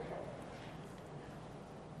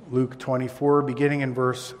Luke 24, beginning in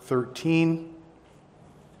verse 13.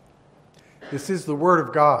 This is the word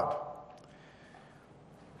of God.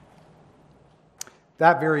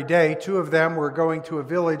 That very day, two of them were going to a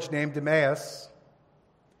village named Emmaus,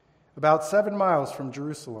 about 7 miles from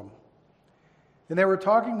Jerusalem. And they were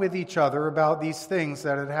talking with each other about these things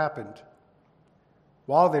that had happened.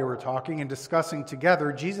 While they were talking and discussing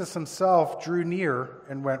together, Jesus himself drew near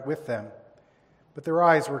and went with them. But their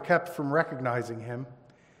eyes were kept from recognizing him.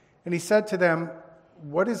 And he said to them,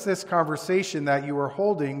 "What is this conversation that you are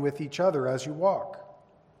holding with each other as you walk?"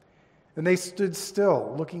 And they stood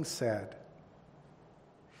still, looking sad.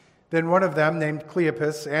 Then one of them, named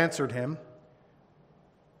Cleopas, answered him,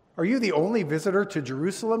 "Are you the only visitor to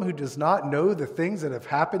Jerusalem who does not know the things that have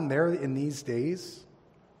happened there in these days?"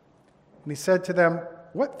 And he said to them,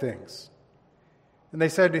 "What things?" And they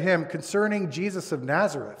said to him, "Concerning Jesus of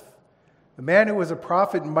Nazareth, a man who was a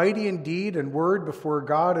prophet, mighty in deed and word before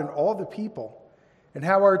God and all the people, and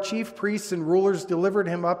how our chief priests and rulers delivered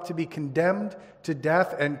him up to be condemned to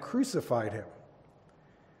death and crucified him.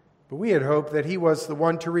 But we had hoped that he was the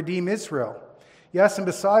one to redeem Israel. Yes, and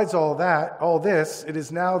besides all this, it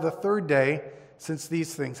is now the third day since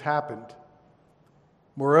these things happened.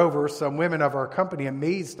 Moreover, some women of our company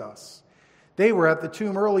amazed us. They were at the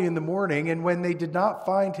tomb early in the morning, and when they did not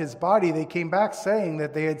find his body, they came back saying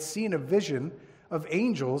that they had seen a vision of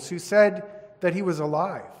angels who said that he was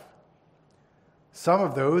alive. Some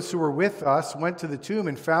of those who were with us went to the tomb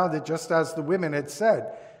and found it just as the women had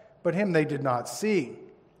said, but him they did not see."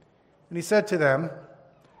 And he said to them,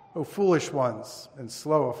 "O foolish ones, and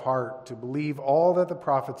slow of heart to believe all that the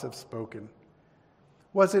prophets have spoken.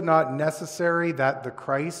 Was it not necessary that the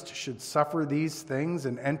Christ should suffer these things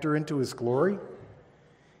and enter into his glory?"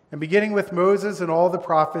 And beginning with Moses and all the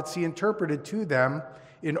prophets, he interpreted to them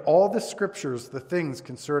in all the scriptures the things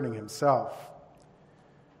concerning himself.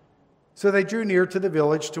 So they drew near to the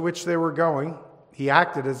village to which they were going. He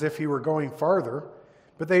acted as if he were going farther,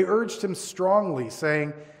 but they urged him strongly,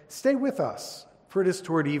 saying, "Stay with us, for it is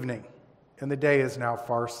toward evening, and the day is now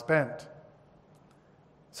far spent."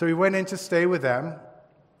 So he went in to stay with them.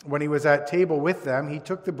 When he was at table with them, he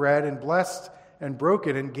took the bread and blessed and broke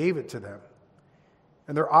it and gave it to them.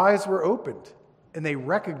 And their eyes were opened, and they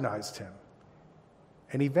recognized him,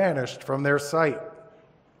 and he vanished from their sight.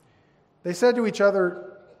 They said to each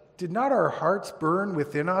other, "Did not our hearts burn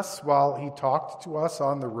within us while he talked to us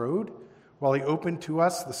on the road, while he opened to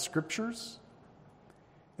us the scriptures?"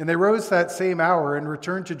 And they rose that same hour and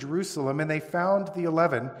returned to Jerusalem, and they found the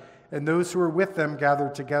 11 and those who were with them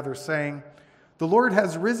gathered together, saying, "The Lord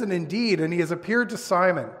has risen indeed, and he has appeared to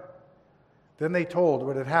Simon." Then they told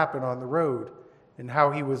what had happened on the road and how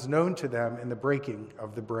he was known to them in the breaking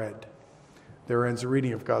of the bread. There ends the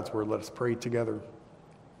reading of God's word. Let us pray together.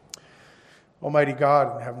 Almighty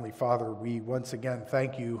God and Heavenly Father, we once again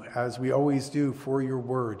thank you, as we always do, for your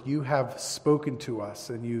word. You have spoken to us,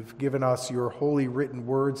 and you've given us your holy written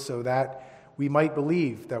word so that we might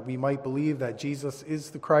believe that Jesus is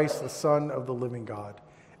the Christ, the Son of the living God.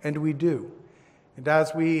 And we do. And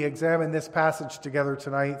as we examine this passage together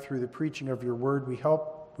tonight through the preaching of your word,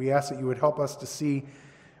 we ask that you would help us to see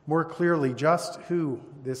more clearly just who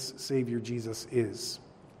this Savior Jesus is.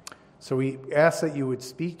 So we ask that you would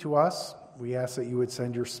speak to us. We ask that you would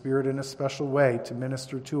send your Spirit in a special way to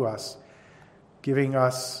minister to us, giving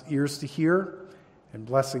us ears to hear and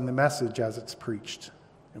blessing the message as it's preached.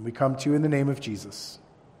 And we come to you in the name of Jesus.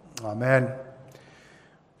 Amen.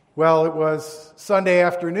 Well, it was Sunday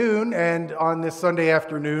afternoon, and on this Sunday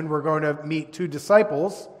afternoon, we're going to meet two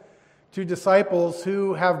disciples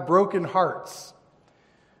who have broken hearts.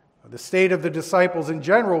 The state of the disciples in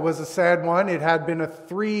general was a sad one. It had been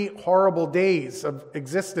 3 horrible days of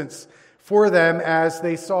existence for them as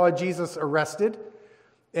they saw Jesus arrested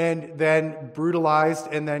and then brutalized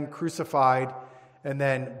and then crucified and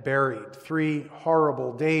then buried. 3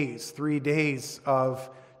 horrible days, 3 days of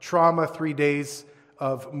trauma, 3 days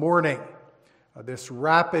of mourning. This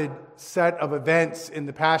rapid set of events in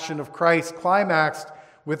the Passion of Christ climaxed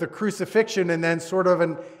with a crucifixion and then sort of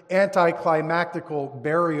an anticlimactical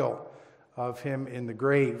burial of him in the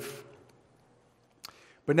grave.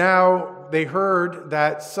 But now they heard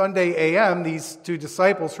that Sunday a.m., these two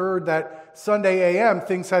disciples heard that Sunday a.m.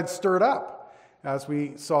 things had stirred up. As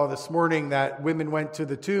we saw this morning, that women went to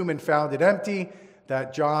the tomb and found it empty,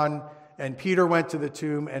 that John and Peter went to the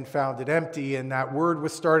tomb and found it empty, and that word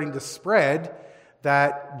was starting to spread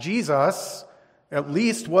that Jesus at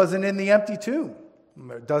least wasn't in the empty tomb.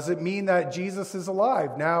 Does it mean that Jesus is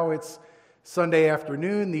alive? Now it's Sunday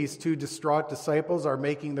afternoon. These two distraught disciples are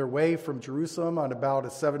making their way from Jerusalem on about a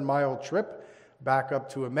 7-mile trip back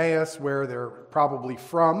up to Emmaus, where they're probably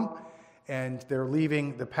from, and they're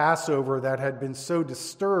leaving the Passover that had been so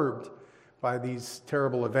disturbed by these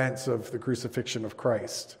terrible events of the crucifixion of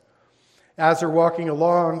Christ. As they're walking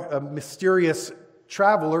along, a mysterious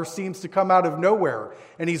traveler seems to come out of nowhere,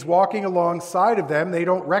 and he's walking alongside of them. They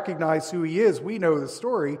don't recognize who he is. We know the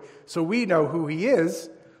story, so we know who he is,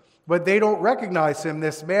 but they don't recognize him.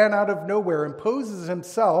 This man out of nowhere imposes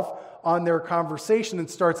himself on their conversation and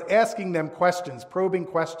starts asking them questions, probing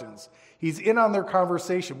questions. He's in on their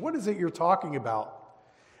conversation. What is it you're talking about?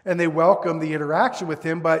 And they welcome the interaction with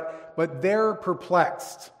him, but they're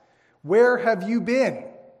perplexed. Where have you been?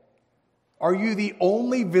 Are you the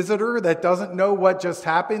only visitor that doesn't know what just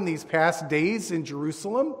happened these past days in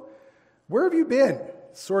Jerusalem? Where have you been?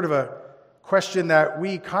 Sort of a question that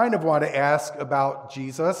we kind of want to ask about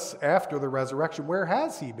Jesus after the resurrection. Where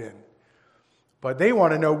has he been? But they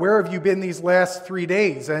want to know, where have you been these last 3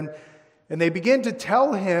 days? And they begin to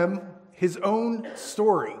tell him his own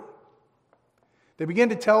story. They begin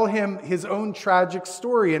to tell him his own tragic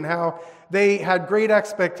story and how they had great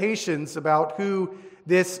expectations about who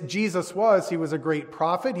this Jesus was. He was a great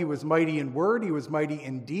prophet. He was mighty in word. He was mighty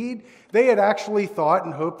in deed. They had actually thought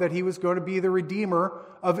and hoped that he was going to be the Redeemer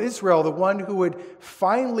of Israel, the one who would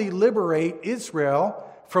finally liberate Israel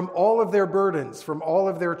from all of their burdens, from all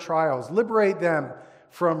of their trials, liberate them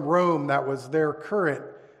from Rome, that was their current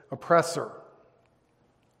oppressor.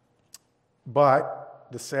 But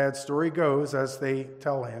the sad story goes, as they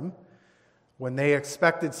tell him, when they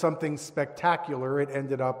expected something spectacular, it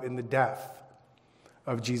ended up in the death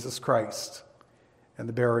of Jesus Christ and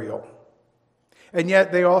the burial. And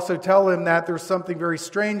yet they also tell him that there's something very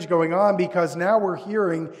strange going on, because now we're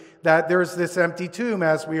hearing that there's this empty tomb,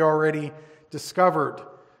 as we already discovered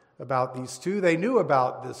about these two. They knew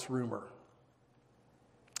about this rumor.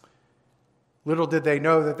 Little did they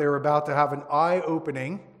know that they were about to have an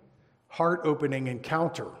eye-opening, heart-opening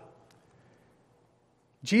encounter.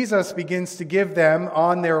 Jesus begins to give them,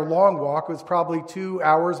 on their long walk, it was probably 2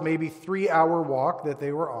 hours, maybe 3-hour walk that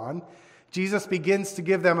they were on, Jesus begins to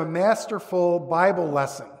give them a masterful Bible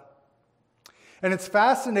lesson. And it's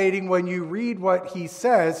fascinating when you read what he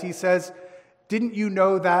says. He says, didn't you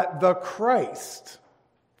know that the Christ,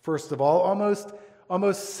 first of all,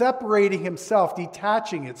 almost separating himself,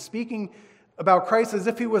 detaching it, speaking about Christ as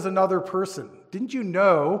if he was another person. Didn't you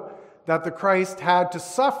know that the Christ had to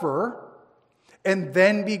suffer and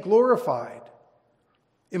then be glorified?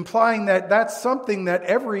 Implying that that's something that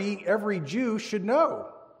every Jew should know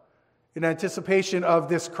in anticipation of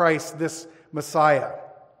this Christ, this Messiah.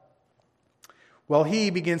 Well, he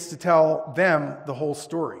begins to tell them the whole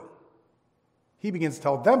story. He begins to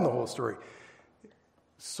tell them the whole story.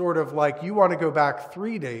 Sort of like, you want to go back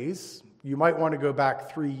 3 days, you might want to go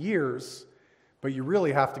back 3 years, but you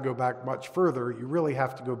really have to go back much further. You really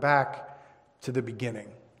have to go back to the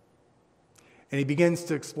beginning. And he begins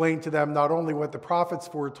to explain to them not only what the prophets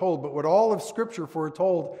foretold, but what all of Scripture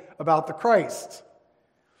foretold about the Christ.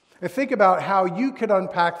 And think about how you could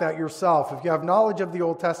unpack that yourself. If you have knowledge of the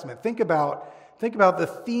Old Testament, think about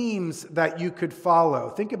the themes that you could follow.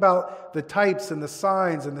 Think about the types and the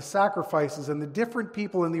signs and the sacrifices and the different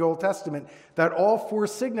people in the Old Testament that all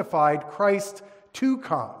foresignified Christ to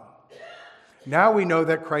come. Now we know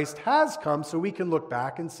that Christ has come, so we can look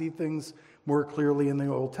back and see things more clearly in the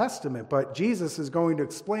Old Testament. But Jesus is going to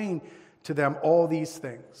explain to them all these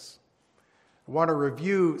things. I want to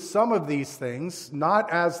review some of these things,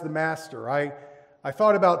 not as the master. I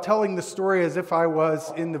thought about telling the story as if I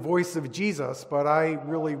was in the voice of Jesus, but I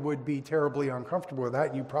really would be terribly uncomfortable with that,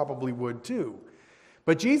 and you probably would too.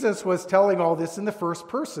 But Jesus was telling all this in the first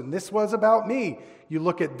person. This was about me. You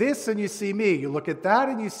look at this and you see me. You look at that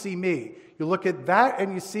and you see me. You look at that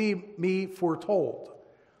and you see me foretold.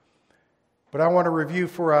 But I want to review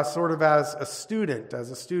for us sort of as a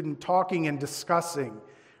student talking and discussing,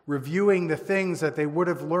 reviewing the things that they would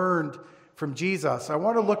have learned from Jesus. I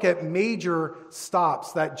want to look at major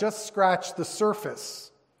stops that just scratch the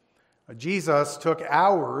surface. Jesus took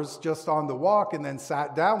hours just on the walk and then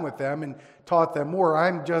sat down with them and taught them more.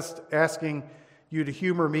 I'm just asking you to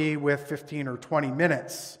humor me with 15 or 20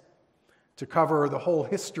 minutes to cover the whole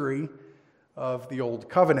history of the Old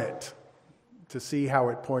Covenant, to see how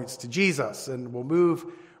it points to Jesus. And we'll move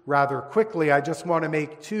rather quickly. I just want to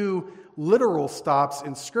make 2 literal stops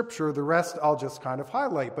in Scripture. The rest I'll just kind of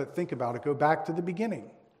highlight, but think about it. Go back to the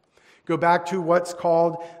beginning. Go back to what's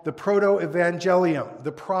called the proto-evangelium,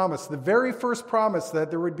 the promise, the very first promise that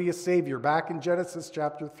there would be a Savior, back in Genesis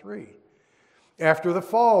chapter 3. After the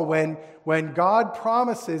fall, when God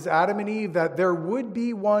promises Adam and Eve that there would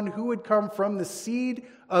be one who would come from the seed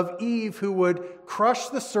of Eve who would crush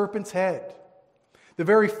the serpent's head. the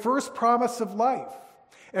very first promise of life.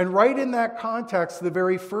 And right in that context, the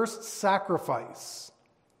very first sacrifice.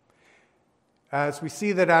 As we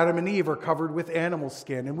see that Adam and Eve are covered with animal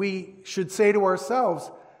skin. And we should say to ourselves,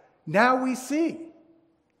 now we see.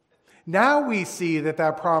 Now we see that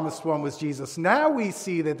that promised one was Jesus. Now we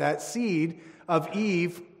see that that seed of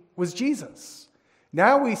Eve was Jesus.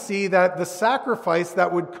 Now we see that the sacrifice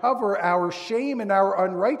that would cover our shame and our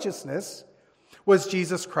unrighteousness was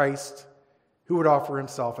Jesus Christ, who would offer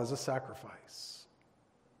himself as a sacrifice.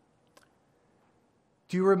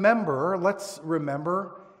 Do you remember? Let's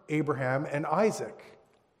remember Abraham and Isaac.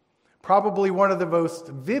 Probably one of the most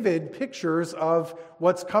vivid pictures of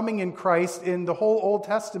what's coming in Christ in the whole Old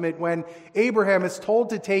Testament, when Abraham is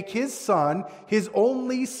told to take his son, his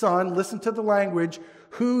only son, listen to the language,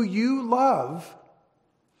 who you love,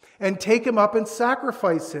 and take him up and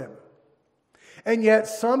sacrifice him. And yet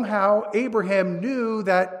somehow Abraham knew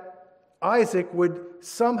that Isaac would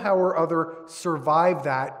somehow or other survive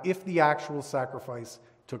that if the actual sacrifice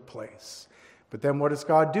took place. But then what does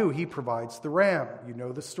God do? He provides the ram. You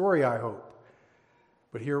know the story, I hope.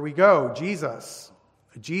 But here we go. Jesus.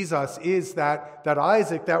 Jesus is that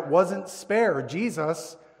Isaac that wasn't spared.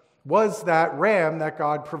 Jesus was that ram that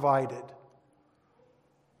God provided.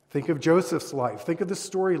 Think of Joseph's life. Think of the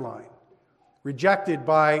storyline. Rejected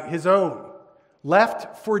by his own.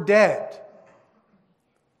 Left for dead.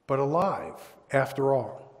 But alive after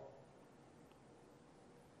all.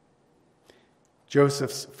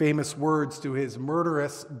 Joseph's famous words to his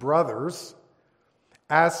murderous brothers,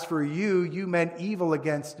 "As for you, you meant evil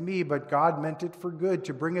against me, but God meant it for good,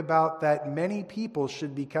 to bring about that many people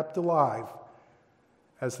should be kept alive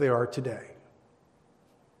as they are today."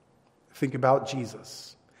 Think about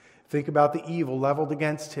Jesus. Think about the evil leveled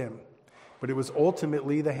against him. But it was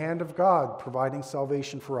ultimately the hand of God providing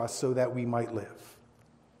salvation for us so that we might live.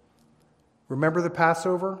 Remember the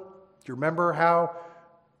Passover? Do you remember how,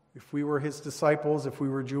 if we were his disciples, if we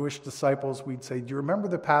were Jewish disciples, we'd say, do you remember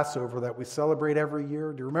the Passover that we celebrate every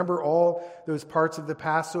year? Do you remember all those parts of the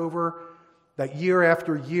Passover that year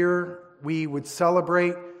after year we would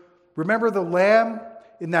celebrate? Remember the lamb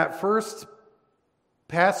in that first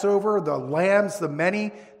Passover, the lambs, the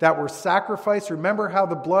many that were sacrificed? Remember how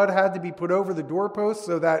the blood had to be put over the doorposts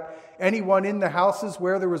so that anyone in the houses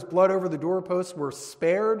where there was blood over the doorposts were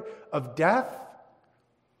spared of death?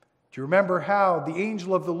 Do you remember how the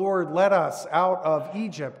angel of the Lord led us out of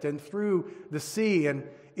Egypt and through the sea and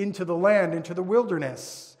into the land, into the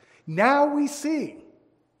wilderness? Now we see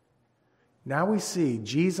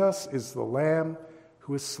Jesus is the Lamb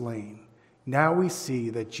who is slain. Now we see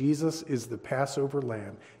that Jesus is the Passover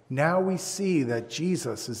Lamb. Now we see that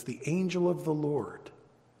Jesus is the angel of the Lord.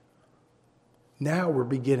 Now we're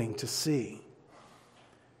beginning to see.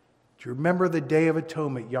 Do you remember the Day of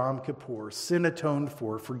Atonement, Yom Kippur, sin atoned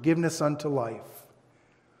for, forgiveness unto life?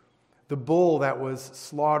 The bull that was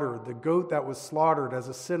slaughtered, the goat that was slaughtered as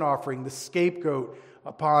a sin offering, the scapegoat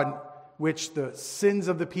upon which the sins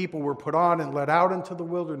of the people were put on and led out into the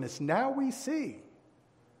wilderness. Now we see.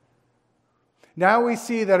 Now we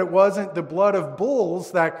see that it wasn't the blood of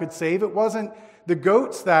bulls that could save. It wasn't the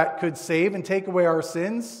goats that could save and take away our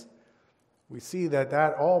sins. We see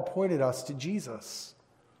that all pointed us to Jesus.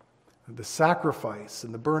 The sacrifice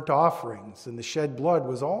and the burnt offerings and the shed blood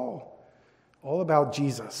was all about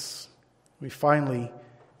Jesus. We finally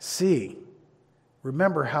see.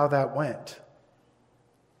 Remember how that went.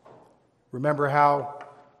 Remember how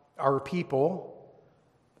our people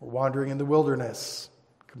were wandering in the wilderness,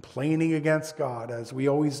 complaining against God, as we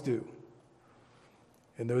always do.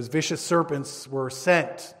 And those vicious serpents were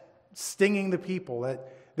sent, stinging the people,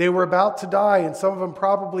 that they were about to die, and some of them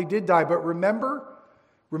probably did die. But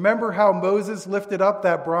remember how Moses lifted up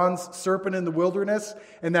that bronze serpent in the wilderness,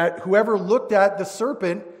 and that whoever looked at the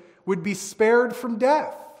serpent would be spared from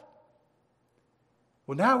death.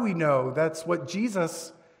 Well, now we know that's what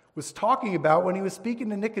Jesus was talking about when he was speaking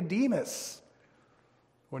to Nicodemus,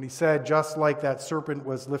 when he said, just like that serpent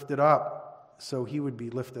was lifted up, so he would be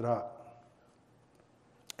lifted up.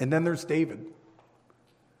 And then there's David,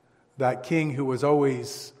 that king who was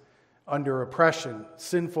always under oppression,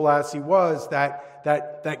 sinful as he was,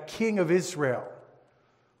 that king of Israel,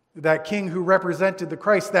 that king who represented the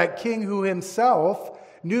Christ, that king who himself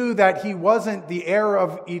knew that he wasn't the heir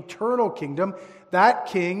of eternal kingdom, that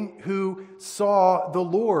king who saw the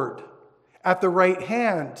Lord at the right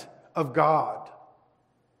hand of God.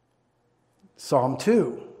 Psalm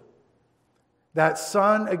 2, that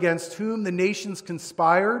son against whom the nations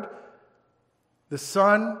conspired, the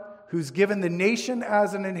son who's given the nation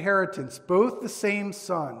as an inheritance, both the same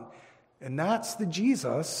son. And that's the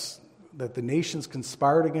Jesus that the nations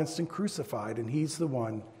conspired against and crucified, and he's the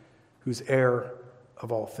one who's heir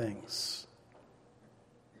of all things.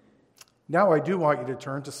 Now I do want you to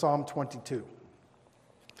turn to Psalm 22,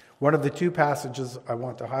 one of the two passages I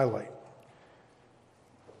want to highlight.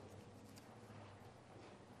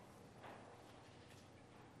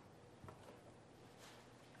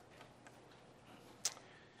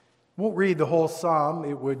 Won't read the whole psalm.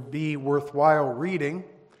 It would be worthwhile reading.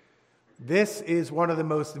 This is one of the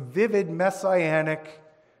most vivid messianic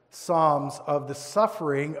psalms of the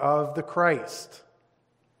suffering of the Christ.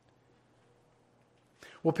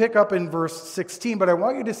 We'll pick up in verse 16, but I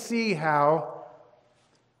want you to see how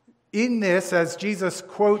in this, as Jesus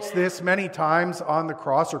quotes this many times on the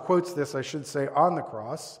cross, or quotes this, I should say, on the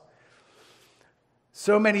cross,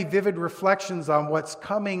 so many vivid reflections on what's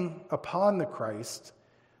coming upon the Christ,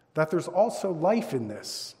 that there's also life in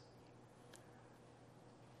this.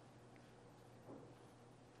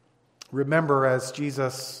 Remember, as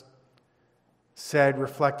Jesus said,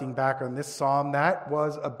 reflecting back on this psalm, that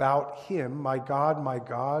was about him. My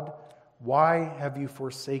God, why have you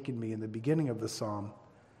forsaken me?" in the beginning of the psalm.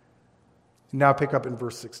 Now pick up in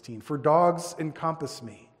verse 16. "For dogs encompass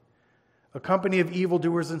me. A company of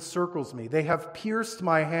evildoers encircles me. They have pierced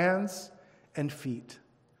my hands and feet.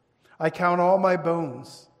 I count all my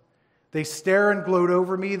bones. They stare and gloat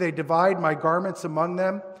over me. They divide my garments among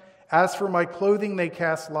them. As for my clothing, they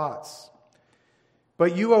cast lots.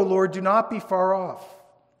 But you, O Lord, do not be far off.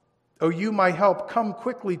 O you, my help, come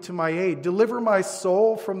quickly to my aid. Deliver my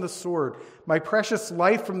soul from the sword, my precious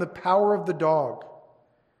life from the power of the dog.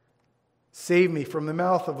 Save me from the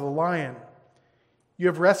mouth of the lion. You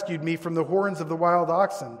have rescued me from the horns of the wild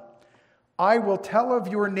oxen. I will tell of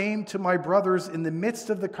your name to my brothers. In the midst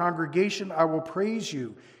of the congregation, I will praise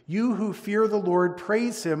you. You who fear the Lord,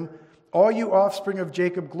 praise him. All you offspring of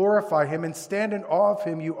Jacob, glorify him, and stand in awe of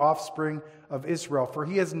him, you offspring of Israel. For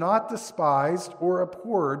he has not despised or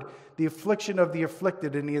abhorred the affliction of the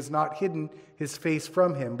afflicted, and he has not hidden his face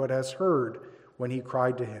from him, but has heard when he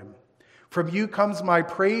cried to him. From you comes my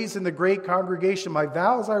praise in the great congregation. My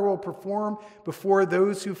vows I will perform before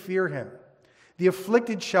those who fear him. The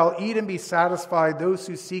afflicted shall eat and be satisfied. Those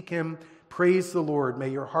who seek him, praise the Lord. May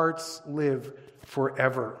your hearts live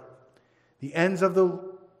forever. The ends of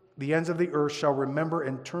the earth shall remember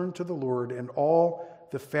and turn to the Lord, and all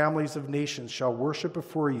the families of nations shall worship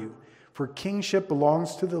before you. For kingship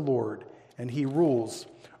belongs to the Lord, and he rules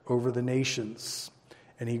over the nations.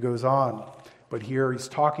 And he goes on. But here he's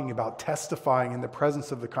talking about testifying in the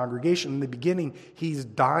presence of the congregation. In the beginning, he's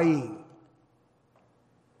dying.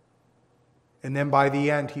 And then by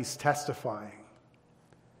the end, he's testifying.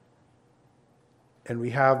 And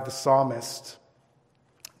we have the psalmist,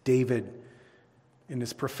 David, in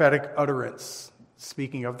his prophetic utterance,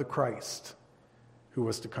 speaking of the Christ who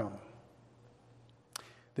was to come.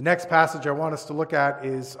 The next passage I want us to look at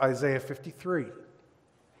is Isaiah 53.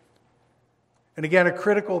 And again, a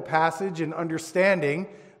critical passage in understanding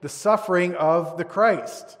the suffering of the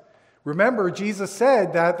Christ. Remember, Jesus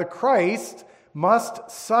said that the Christ must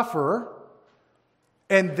suffer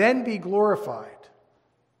and then be glorified.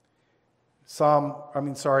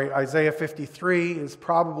 Isaiah 53 is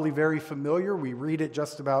probably very familiar. We read it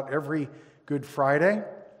just about every Good Friday.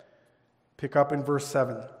 Pick up in verse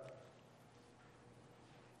 7.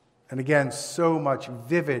 And again, so much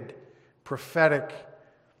vivid, prophetic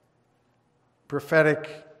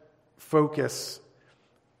focus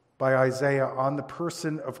by Isaiah on the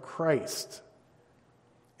person of Christ.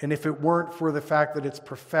 And if it weren't for the fact that it's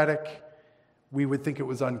prophetic, we would think it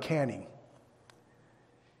was uncanny.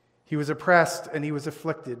 He was oppressed and he was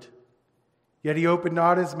afflicted. Yet he opened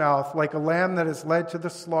not his mouth. Like a lamb that is led to the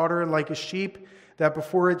slaughter, and like a sheep that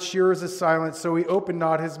before its shearers is silent, so he opened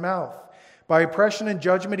not his mouth. By oppression and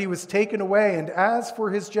judgment he was taken away. And as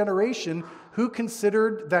for his generation, who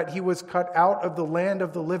considered that he was cut out of the land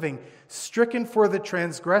of the living, stricken for the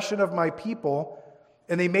transgression of my people?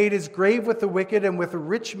 And they made his grave with the wicked and with a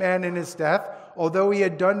rich man in his death, although he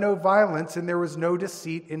had done no violence and there was no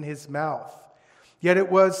deceit in his mouth. Yet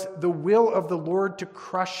it was the will of the Lord to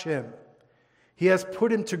crush him. He has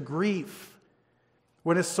put him to grief.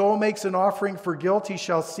 When his soul makes an offering for guilt, he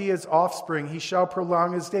shall see his offspring. He shall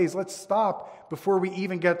prolong his days. Let's stop before we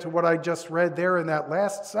even get to what I just read there in that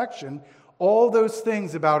last section. All those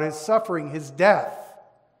things about his suffering, his death.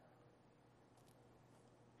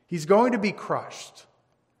 He's going to be crushed.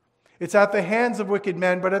 It's at the hands of wicked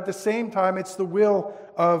men, but at the same time, it's the will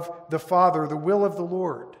of the Father, the will of the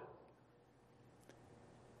Lord.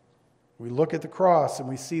 We look at the cross and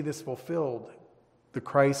we see this fulfilled. The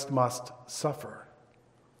Christ must suffer.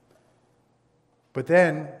 But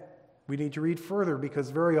then We need to read further because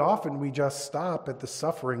very often we just stop at the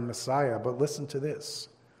suffering Messiah. But listen to this.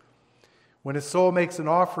 When his soul makes an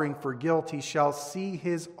offering for guilt, he shall see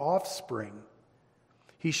his offspring.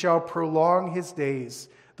 He shall prolong his days.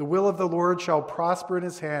 The will of the Lord shall prosper in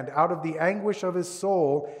his hand. Out of the anguish of his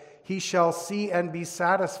soul he shall see and be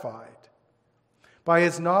satisfied. By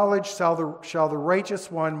his knowledge shall the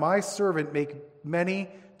righteous one, my servant, make many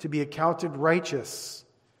to be accounted righteous,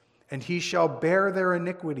 and he shall bear their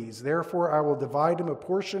iniquities. Therefore I will divide him a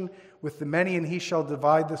portion with the many, and he shall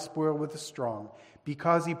divide the spoil with the strong.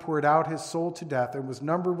 Because he poured out his soul to death and was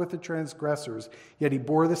numbered with the transgressors, yet he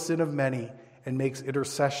bore the sin of many and makes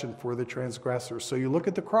intercession for the transgressors. So you look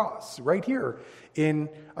at the cross right here in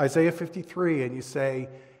Isaiah 53, and you say,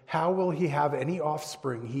 how will he have any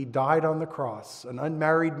offspring? He died on the cross, an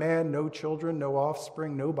unmarried man, no children, no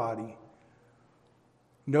offspring, nobody.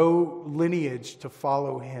 No lineage to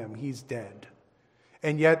follow him. He's dead.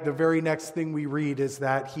 And yet the very next thing we read is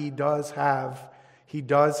that he does have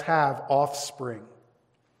offspring.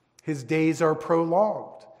 His days are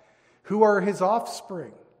prolonged. Who are his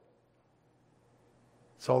offspring?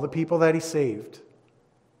 It's all the people that he saved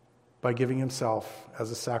by giving himself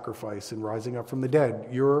as a sacrifice and rising up from the dead.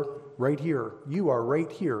 You're right here. You are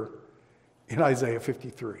right here in Isaiah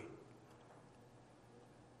 53.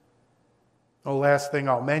 The last thing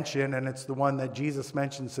I'll mention, and it's the one that Jesus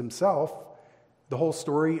mentions himself, the whole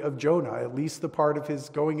story of Jonah, at least the part of his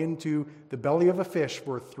going into the belly of a fish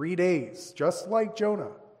for 3 days, just like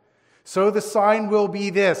Jonah. So the sign will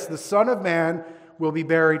be this: the Son of Man will be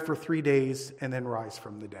buried for 3 days and then rise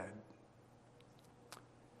from the dead.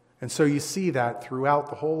 And so you see that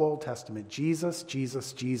throughout the whole Old Testament. Jesus,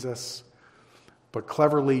 Jesus, Jesus. But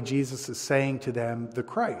cleverly, Jesus is saying to them, the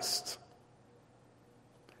Christ.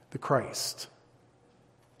 The Christ.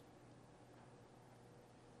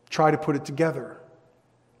 Try to put it together.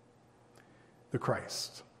 The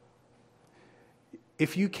Christ.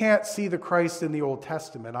 If you can't see the Christ in the Old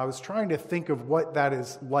Testament, I was trying to think of what that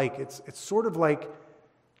is like. It's sort of like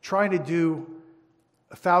trying to do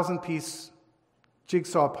a 1,000-piece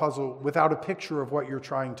jigsaw puzzle without a picture of what you're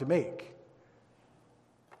trying to make.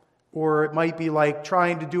 Or it might be like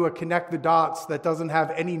trying to do a connect the dots that doesn't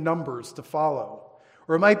have any numbers to follow.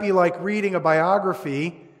 Or it might be like reading a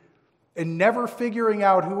biography and never figuring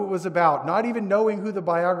out who it was about, not even knowing who the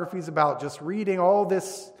biography is about, just reading all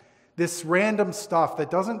this random stuff that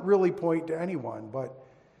doesn't really point to anyone. But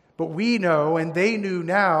we know, and they knew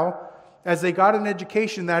now, as they got an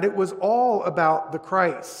education, that it was all about the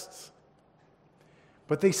Christ.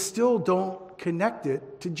 But they still don't connect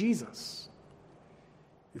it to Jesus.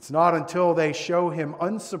 It's not until they show him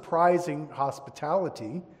unsurprising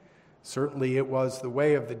hospitality. Certainly it was the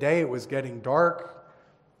way of the day. It was getting dark.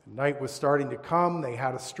 Night was starting to come. They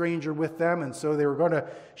had a stranger with them, and so they were going to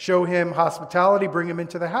show him hospitality, bring him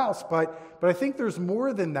into the house. But I think there's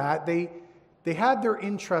more than that. They had their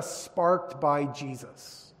interest sparked by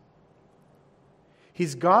Jesus.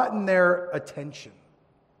 He's gotten their attention.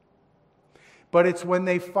 But it's when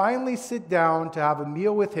they finally sit down to have a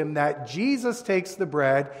meal with him that Jesus takes the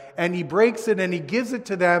bread and he breaks it and he gives it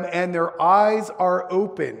to them, and their eyes are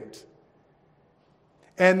opened.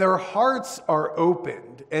 And their hearts are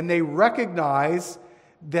opened, and they recognize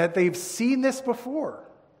that they've seen this before.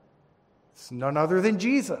 It's none other than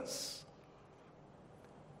Jesus.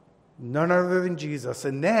 None other than Jesus.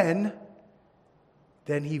 And then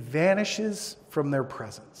he vanishes from their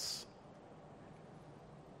presence.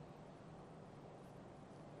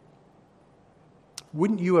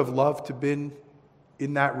 Wouldn't you have loved to have been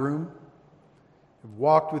in that room? Have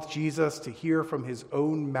walked with Jesus to hear from his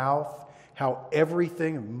own mouth how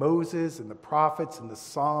everything, Moses and the prophets and the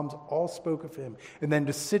Psalms all spoke of him, and then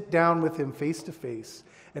to sit down with him face to face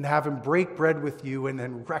and have him break bread with you and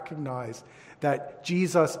then recognize that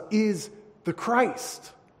Jesus is the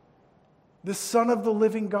Christ, the Son of the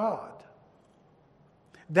living God.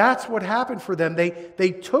 That's what happened for them.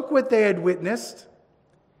 They took what they had witnessed.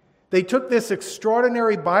 They took this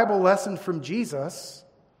extraordinary Bible lesson from Jesus,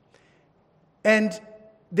 and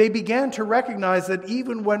they began to recognize that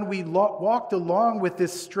even when we walked along with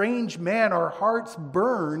this strange man, our hearts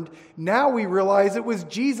burned. Now we realize it was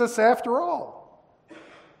Jesus after all.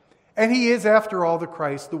 And he is, after all, the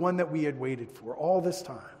Christ, the one that we had waited for all this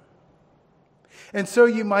time. And so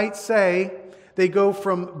you might say they go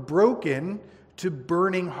from broken to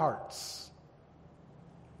burning hearts.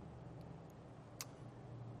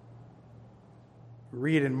 We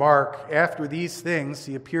read in Mark, after these things,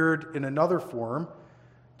 he appeared in another form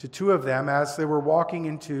to two of them as they were walking,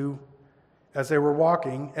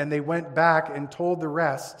 and they went back and told the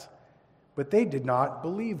rest, but they did not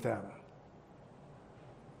believe them.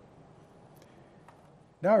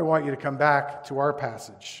 Now I want you to come back to our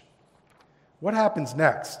passage. What happens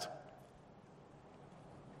next?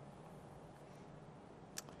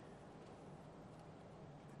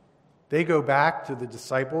 They go back to the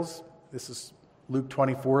disciples. This is Luke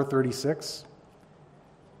 24:36.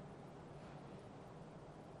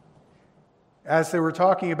 As they were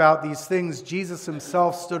talking about these things, Jesus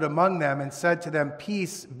himself stood among them and said to them,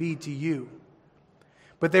 "Peace be to you."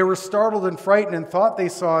 But they were startled and frightened and thought they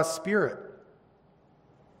saw a spirit.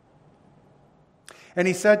 And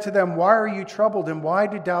he said to them, "Why are you troubled, and why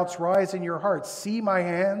do doubts rise in your hearts? See my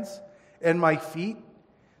hands and my feet,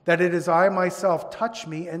 that it is I myself. Touch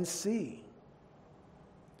me and see.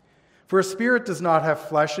 For a spirit does not have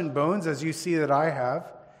flesh and bones, as you see that I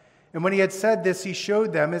have." And when he had said this, he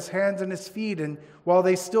showed them his hands and his feet. And while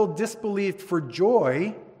they still disbelieved for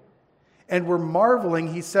joy and were marveling,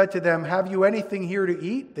 he said to them, "Have you anything here to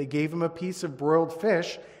eat?" They gave him a piece of broiled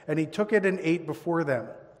fish, and he took it and ate before them.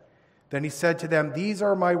 Then he said to them, "These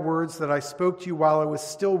are my words that I spoke to you while I was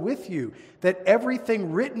still with you, that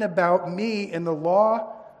everything written about me in the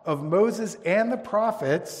law of Moses and the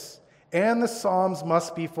prophets and the Psalms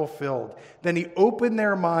must be fulfilled." Then he opened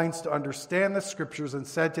their minds to understand the Scriptures and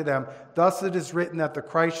said to them, "Thus it is written that the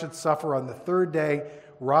Christ should suffer on the third day,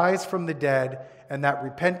 rise from the dead, and that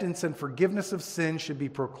repentance and forgiveness of sins should be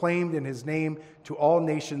proclaimed in his name to all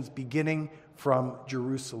nations, beginning from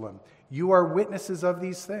Jerusalem. You are witnesses of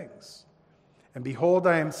these things. And behold,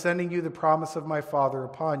 I am sending you the promise of my Father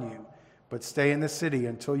upon you, but stay in the city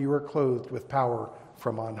until you are clothed with power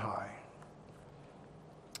from on high."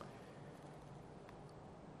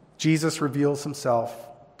 Jesus reveals himself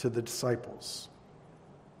to the disciples.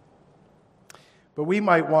 But we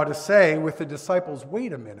might want to say with the disciples,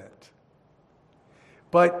 wait a minute.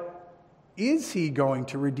 But is he going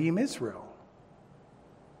to redeem Israel?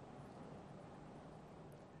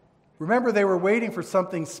 Remember, they were waiting for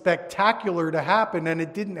something spectacular to happen, and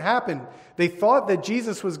it didn't happen. They thought that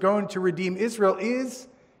Jesus was going to redeem Israel. Is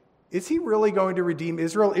he really going to redeem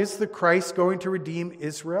Israel? Is the Christ going to redeem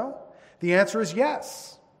Israel? The answer is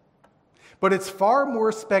yes. But it's far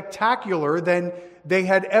more spectacular than they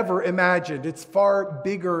had ever imagined. It's far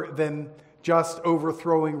bigger than just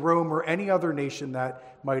overthrowing Rome or any other nation that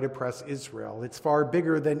might oppress Israel. It's far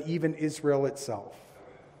bigger than even Israel itself.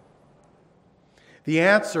 The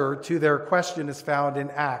answer to their question is found in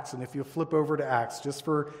Acts. And if you flip over to Acts, just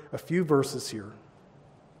for a few verses here.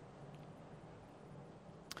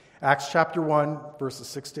 Acts chapter 1, verses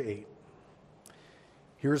 6 to 8.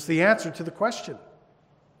 Here's the answer to the question.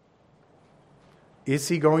 Is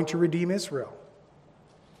he going to redeem Israel?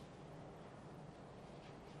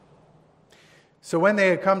 So when they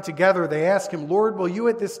had come together, they asked him, "Lord, will you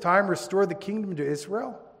at this time restore the kingdom to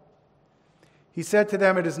Israel?" He said to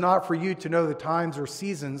them, "It is not for you to know the times or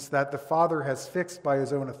seasons that the Father has fixed by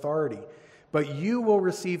his own authority, but you will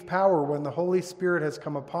receive power when the Holy Spirit has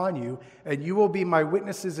come upon you, and you will be my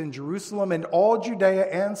witnesses in Jerusalem and all Judea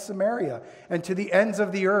and Samaria, and to the ends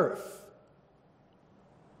of the earth."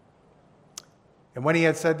 And when he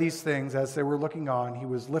had said these things, as they were looking on, he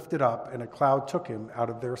was lifted up, and a cloud took him out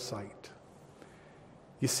of their sight.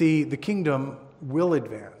 You see, the kingdom will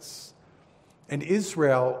advance. And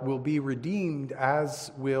Israel will be redeemed,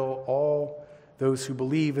 as will all those who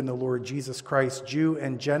believe in the Lord Jesus Christ, Jew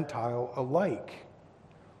and Gentile alike.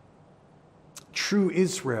 True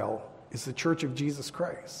Israel is the church of Jesus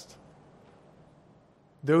Christ.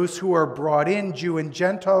 Those who are brought in, Jew and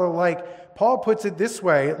Gentile alike, Paul puts it this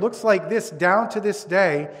way. It looks like this down to this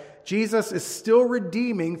day. Jesus is still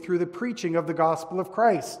redeeming through the preaching of the gospel of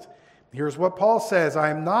Christ. Here's what Paul says, "I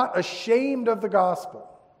am not ashamed of the gospel.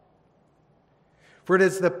 For it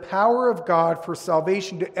is the power of God for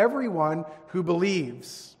salvation to everyone who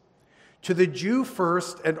believes, to the Jew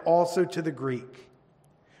first and also to the Greek.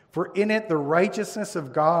 For in it the righteousness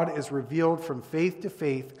of God is revealed from faith to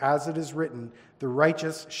faith, as it is written, the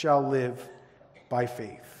righteous shall live by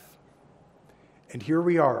faith." And here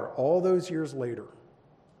we are, all those years later,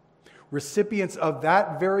 recipients of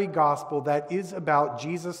that very gospel that is about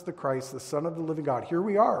Jesus the Christ, the Son of the living God. Here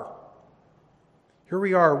we are. Here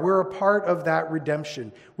we are. We're a part of that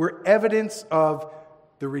redemption. We're evidence of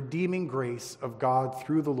the redeeming grace of God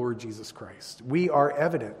through the Lord Jesus Christ. We are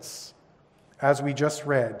evidence, as we just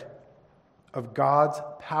read, of God's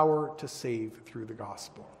power to save through the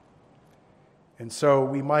gospel. And so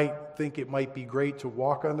we might think it might be great to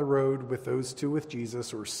walk on the road with those two with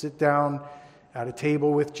Jesus, or sit down at a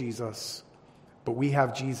table with Jesus, but we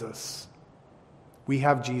have Jesus. We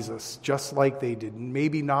have Jesus, just like they did.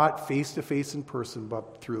 Maybe not face to face in person,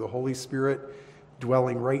 but through the Holy Spirit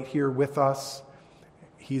dwelling right here with us.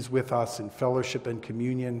 He's with us in fellowship and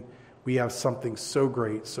communion we have something so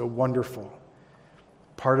great, so wonderful,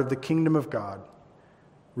 part of the kingdom of God,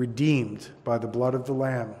 redeemed by the blood of the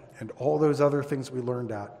Lamb, and all those other things we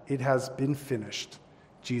learned at. It has been finished.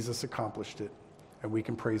 Jesus accomplished it, and we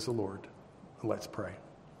can praise the Lord. Let's pray.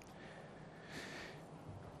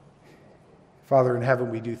 Father in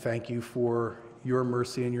heaven, we do thank you for your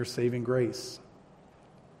mercy and your saving grace.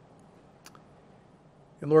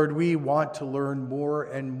 And Lord, we want to learn more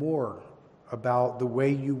and more about the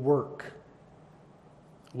way you work.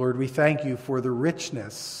 Lord, we thank you for the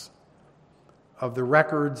richness of the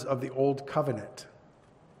records of the Old Covenant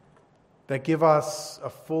that give us a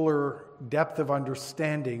fuller depth of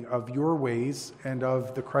understanding of your ways and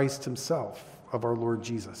of the Christ himself, of our Lord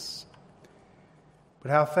Jesus.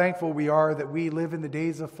 But how thankful we are that we live in the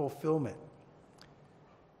days of fulfillment,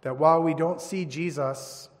 that while we don't see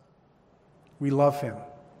Jesus, we love him.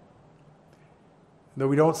 Though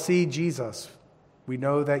we don't see Jesus, we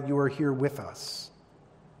know that you are here with us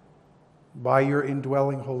by your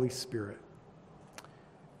indwelling Holy Spirit.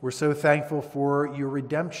 We're so thankful for your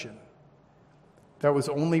redemption that was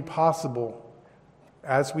only possible,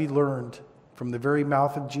 as we learned from the very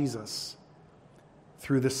mouth of Jesus,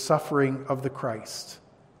 through the suffering of the Christ,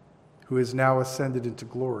 who is now ascended into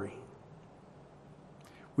glory.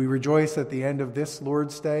 We rejoice at the end of this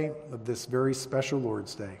Lord's Day, of this very special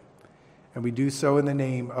Lord's Day, and we do so in the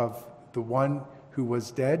name of the one who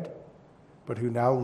was dead, but who now